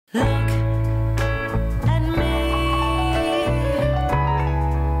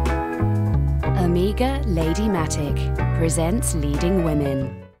Jaeger-Ladymatic presents Leading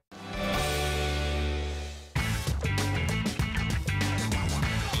Women.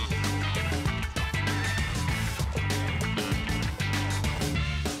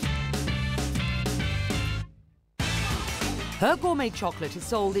 Her gourmet chocolate is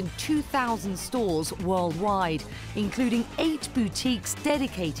sold in 2,000 stores worldwide, including 8 boutiques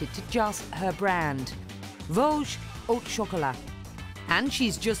dedicated to just her brand, Vosges Haute Chocolat. And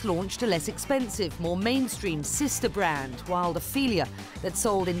she's just launched a less expensive, more mainstream sister brand, Wild Ophelia, that's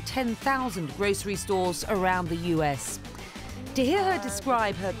sold in 10,000 grocery stores around the US. To hear her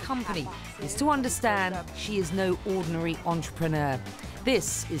describe her company is to understand she is no ordinary entrepreneur.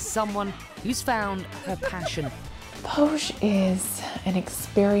 This is someone who's found her passion. Vosges is an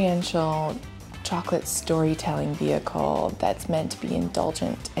experiential chocolate storytelling vehicle that's meant to be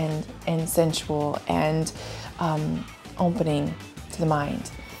indulgent and sensual and opening to the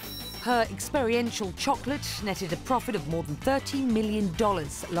mind. Her experiential chocolate netted a profit of more than $30 million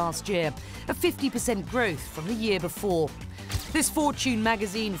last year, a 50% growth from the year before. This Fortune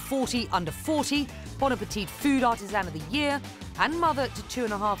magazine 40 Under 40, Bon Appetit Food Artisan of the Year, and mother to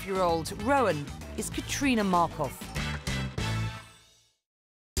 2.5-year-old Rowan is Katrina Markoff.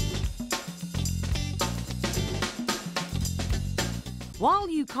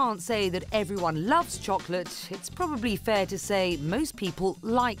 While you can't say that everyone loves chocolate, it's probably fair to say most people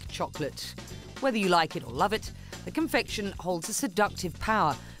like chocolate. Whether you like it or love it, the confection holds a seductive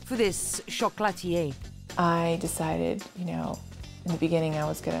power for this chocolatier. I decided, in the beginning I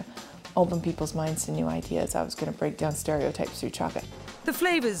was going to open people's minds to new ideas. I was going to break down stereotypes through chocolate. The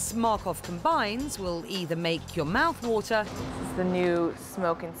flavours Markoff combines will either make your mouth water. This is the new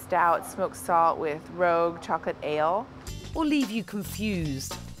Smoke and Stout, smoked salt with Rogue chocolate ale. Or leave you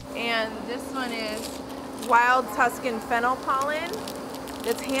confused. And this one is wild Tuscan fennel pollen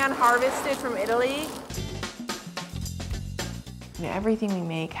that's hand harvested from Italy. Everything we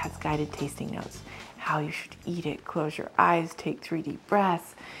make has guided tasting notes. How you should eat it, close your eyes, take 3 deep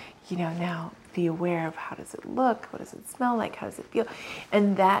breaths. Now be aware of how does it look, what does it smell like, how does it feel?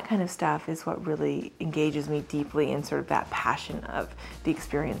 And that kind of stuff is what really engages me deeply in sort of that passion of the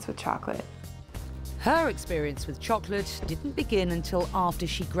experience with chocolate. Her experience with chocolate didn't begin until after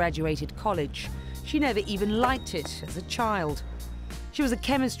she graduated college. She never even liked it as a child. She was a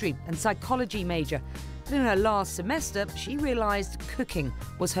chemistry and psychology major, but in her last semester, she realized cooking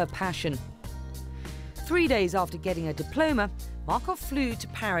was her passion. 3 days after getting her diploma, Markoff flew to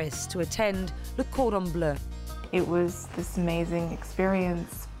Paris to attend Le Cordon Bleu. It was this amazing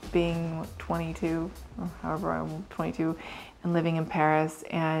experience being 22, or however I'm 22, and living in Paris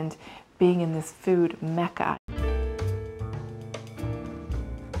and being in this food mecca.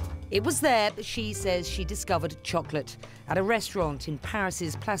 It was there that she says she discovered chocolate at a restaurant in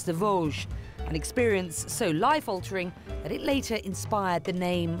Paris's Place de Vosges, an experience so life-altering that it later inspired the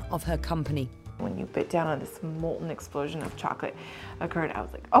name of her company. When you bit down on this molten explosion of chocolate occurred, I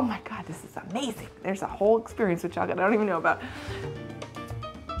was like, oh my God, this is amazing. There's a whole experience with chocolate I don't even know about.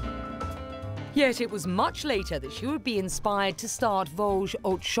 Yet it was much later that she would be inspired to start Vosges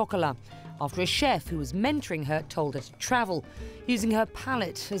Haute Chocolat, after a chef who was mentoring her told her to travel, using her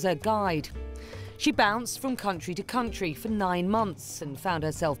palate as her guide. She bounced from country to country for 9 months and found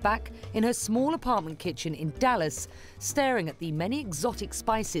herself back in her small apartment kitchen in Dallas, staring at the many exotic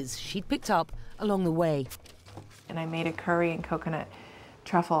spices she'd picked up along the way. And I made a curry and coconut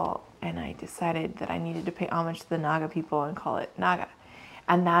truffle, and I decided that I needed to pay homage to the Naga people and call it Naga.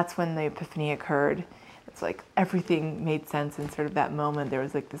 And that's when the epiphany occurred. It's like everything made sense in sort of that moment. There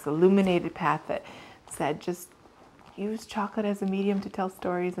was like this illuminated path that said, just use chocolate as a medium to tell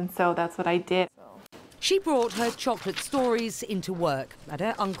stories. And so that's what I did. She brought her chocolate stories into work at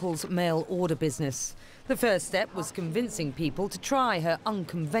her uncle's mail order business. The first step was convincing people to try her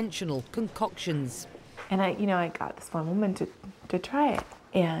unconventional concoctions. And I got this one woman to try it.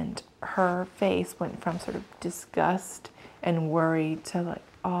 And her face went from sort of disgust and worried to like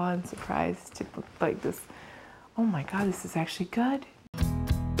awe and surprise to like this, oh my God, this is actually good.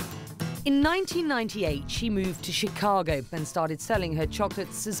 In 1998, she moved to Chicago and started selling her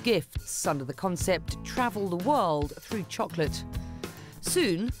chocolates as gifts under the concept Travel the World Through Chocolate.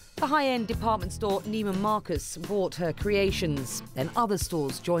 Soon, the high-end department store Neiman Marcus bought her creations. Then other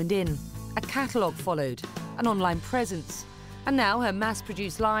stores joined in. A catalogue followed, an online presence, and now her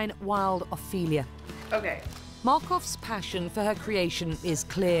mass-produced line, Wild Ophelia. Okay. Markoff's passion for her creation is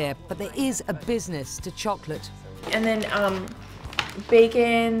clear, but there is a business to chocolate. And then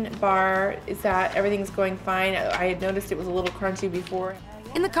bacon bar, is that everything's going fine? I had noticed it was a little crunchy before.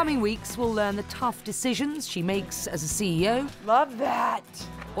 In the coming weeks, we'll learn the tough decisions she makes as a CEO. Love that.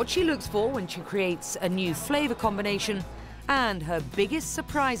 what she looks for when she creates a new flavor combination, and her biggest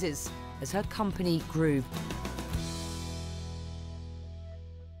surprises as her company grew.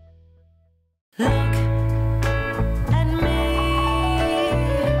 Look at me.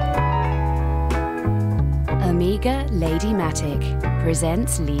 Omega Ladymatic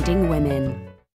presents Leading Women.